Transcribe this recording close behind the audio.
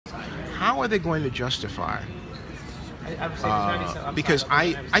how are they going to justify? Because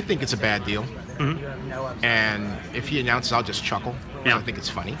I think it's a bad deal. Mm-hmm. And if he announces, I'll just chuckle. Yeah. I think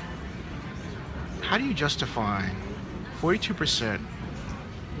it's funny. How do you justify 42%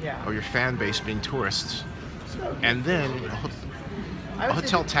 of your fan base being tourists, and then a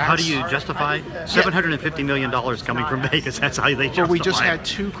hotel tax? How do you justify $750 million coming from Vegas? That's how they justify. Well, we just had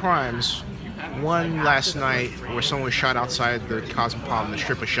 2 crimes. One last night where someone was shot outside the Cosmopolitan, the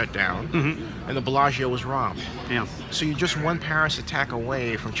Strip was shut down, and the Bellagio was robbed. Yeah. So you're just one Paris attack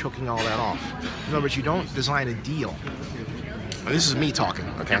away from choking all that off. In other words, you don't design a deal. Now, this is me talking,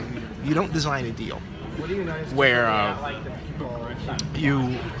 okay? You don't design a deal where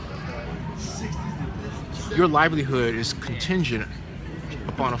your livelihood is contingent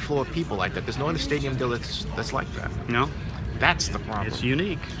upon a flow of people like that. There's no other stadium deal that's like that. No. That's the problem. It's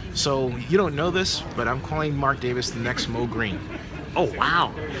unique. So you don't know this, but I'm calling Mark Davis the next Mo Green. Oh,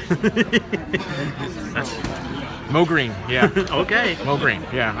 wow. That's... Mo Green, yeah. Okay. Mo Green,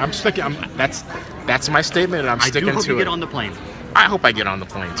 yeah. I'm sticking. That's my statement, and I'm sticking to it. I do hope you get on the plane. I hope I get on the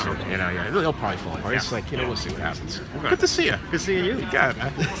plane too. You know, yeah. They'll probably fall apart. It's like, we'll see what happens. Okay. Good to see you. Good seeing you. You got it,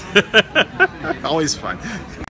 man. Always fun.